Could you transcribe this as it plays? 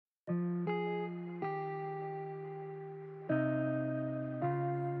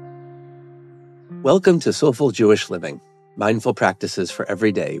Welcome to Soulful Jewish Living, Mindful Practices for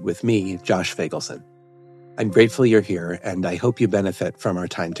Every Day with me, Josh Fagelson. I'm grateful you're here, and I hope you benefit from our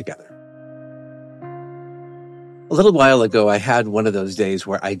time together. A little while ago, I had one of those days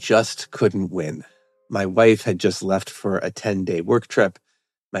where I just couldn't win. My wife had just left for a 10-day work trip.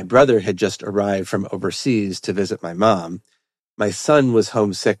 My brother had just arrived from overseas to visit my mom. My son was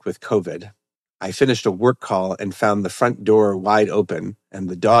homesick with COVID. I finished a work call and found the front door wide open, and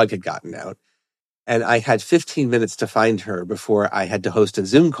the dog had gotten out. And I had 15 minutes to find her before I had to host a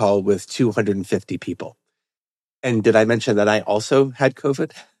Zoom call with 250 people. And did I mention that I also had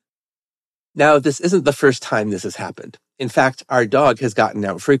COVID? Now, this isn't the first time this has happened. In fact, our dog has gotten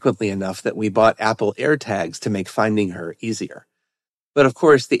out frequently enough that we bought Apple AirTags to make finding her easier. But of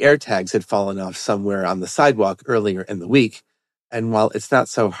course, the AirTags had fallen off somewhere on the sidewalk earlier in the week. And while it's not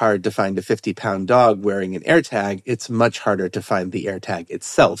so hard to find a 50-pound dog wearing an AirTag, it's much harder to find the AirTag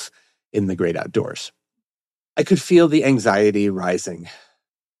itself in the great outdoors. I could feel the anxiety rising.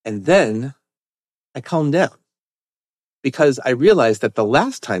 And then I calmed down because I realized that the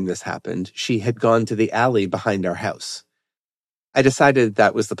last time this happened, she had gone to the alley behind our house. I decided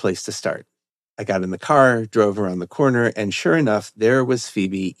that was the place to start. I got in the car, drove around the corner, and sure enough, there was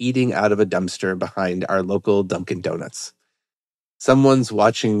Phoebe eating out of a dumpster behind our local Dunkin' Donuts. Someone's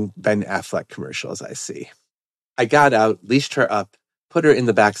watching Ben Affleck commercials, I see. I got out, leashed her up, put her in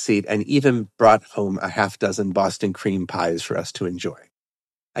the back seat, and even brought home a half dozen Boston cream pies for us to enjoy.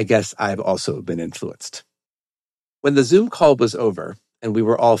 I guess I've also been influenced. When the Zoom call was over, and we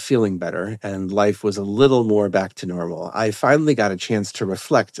were all feeling better, and life was a little more back to normal, I finally got a chance to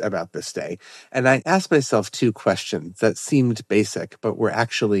reflect about this day, and I asked myself two questions that seemed basic, but were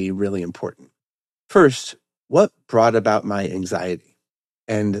actually really important. First, what brought about my anxiety?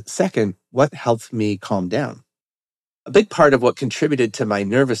 And second, what helped me calm down? A big part of what contributed to my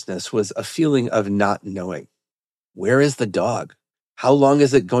nervousness was a feeling of not knowing. Where is the dog? How long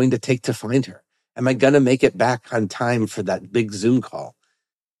is it going to take to find her? Am I going to make it back on time for that big Zoom call?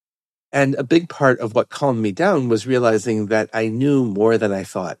 And a big part of what calmed me down was realizing that I knew more than I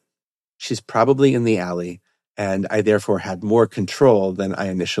thought. She's probably in the alley, and I therefore had more control than I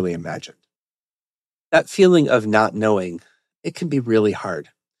initially imagined. That feeling of not knowing, it can be really hard.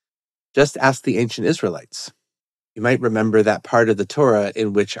 Just ask the ancient Israelites. You might remember that part of the Torah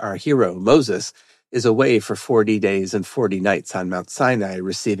in which our hero, Moses, is away for 40 days and 40 nights on Mount Sinai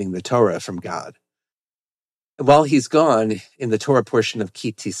receiving the Torah from God. And while he's gone, in the Torah portion of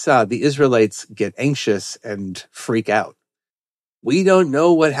Ki Tisa, the Israelites get anxious and freak out. We don't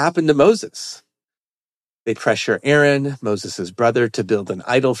know what happened to Moses. They pressure Aaron, Moses' brother, to build an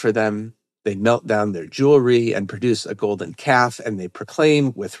idol for them. They melt down their jewelry and produce a golden calf, and they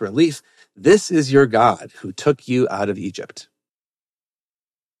proclaim with relief, "This is your God who took you out of Egypt."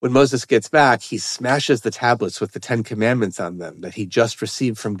 When Moses gets back, he smashes the tablets with the 10 Commandments on them that he just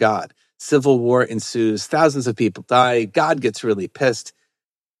received from God. Civil war ensues, thousands of people die, God gets really pissed.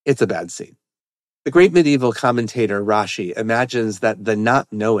 It's a bad scene. The great medieval commentator Rashi imagines that the not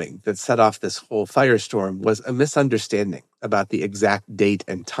knowing that set off this whole firestorm was a misunderstanding about the exact date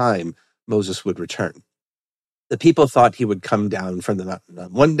and time Moses would return. The people thought he would come down from the mountain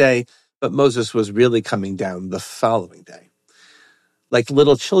on one day, but Moses was really coming down the following day. Like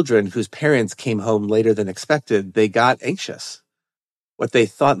little children whose parents came home later than expected, they got anxious. What they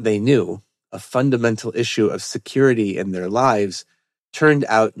thought they knew, a fundamental issue of security in their lives, turned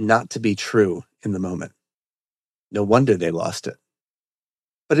out not to be true in the moment. No wonder they lost it.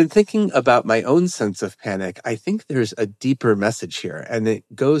 But in thinking about my own sense of panic, I think there's a deeper message here, and it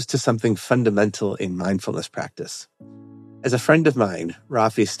goes to something fundamental in mindfulness practice. As a friend of mine,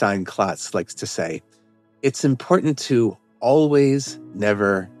 Rafi Stein-Klotz, likes to say, it's important to always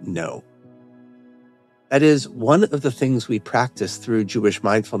never know. That is, one of the things we practice through Jewish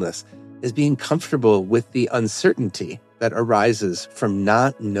mindfulness is being comfortable with the uncertainty that arises from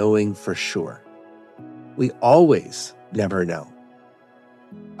not knowing for sure. We always never know.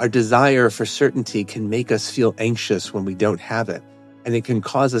 Our desire for certainty can make us feel anxious when we don't have it, and it can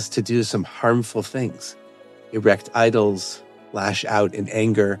cause us to do some harmful things, erect idols, lash out in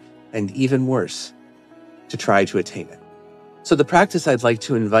anger, and even worse, to try to attain it. So the practice I'd like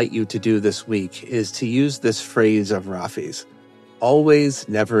to invite you to do this week is to use this phrase of Rafi's, always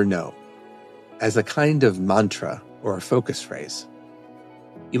never know, as a kind of mantra or a focus phrase.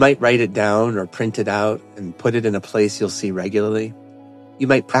 You might write it down or print it out and put it in a place you'll see regularly. You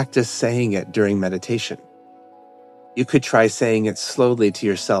might practice saying it during meditation. You could try saying it slowly to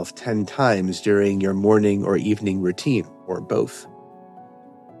yourself 10 times during your morning or evening routine, or both.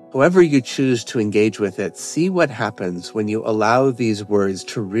 However you choose to engage with it, see what happens when you allow these words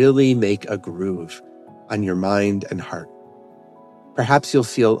to really make a groove on your mind and heart. Perhaps you'll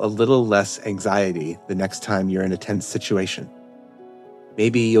feel a little less anxiety the next time you're in a tense situation.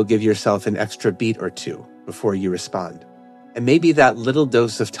 Maybe you'll give yourself an extra beat or two before you respond. And maybe that little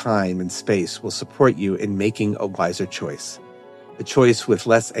dose of time and space will support you in making a wiser choice. A choice with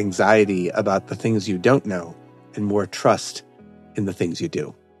less anxiety about the things you don't know and more trust in the things you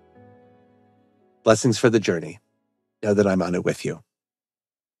do. Blessings for the journey. Know that I'm on it with you.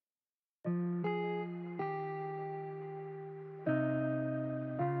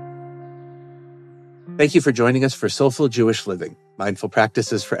 Thank you for joining us for Soulful Jewish Living, Mindful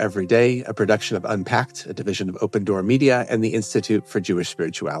Practices for Every Day, a production of Unpacked, a division of Open Door Media and the Institute for Jewish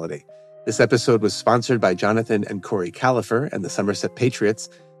Spirituality. This episode was sponsored by Jonathan and Corey Califer and the Somerset Patriots,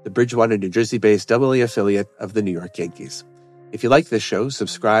 the Bridgewater, New Jersey-based AA affiliate of the New York Yankees. If you like this show,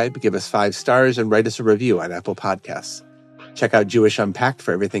 subscribe, give us 5 stars, and write us a review on Apple Podcasts. Check out Jewish Unpacked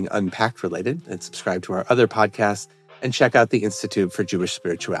for everything Unpacked related, and subscribe to our other podcasts, and check out the Institute for Jewish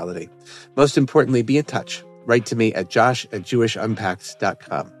Spirituality. Most importantly, be in touch. Write to me at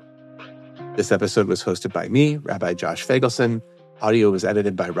josh@jewishunpacked.com. This episode was hosted by me, Rabbi Josh Fagelson. Audio was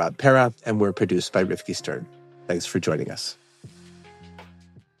edited by Rob Pera, and we're produced by Rivki Stern. Thanks for joining us.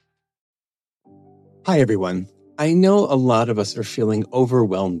 Hi, everyone. I know a lot of us are feeling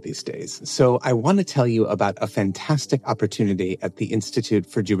overwhelmed these days, so I want to tell you about a fantastic opportunity at the Institute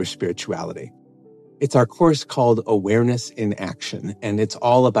for Jewish Spirituality. It's our course called Awareness in Action, and it's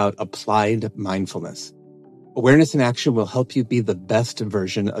all about applied mindfulness. Awareness in Action will help you be the best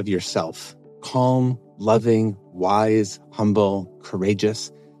version of yourself. Calm, loving, wise, humble,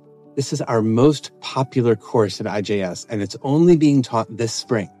 courageous. This is our most popular course at IJS, and it's only being taught this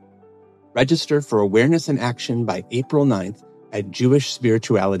spring. Register for Awareness in Action by April 9th at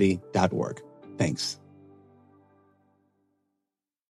jewishspirituality.org. Thanks.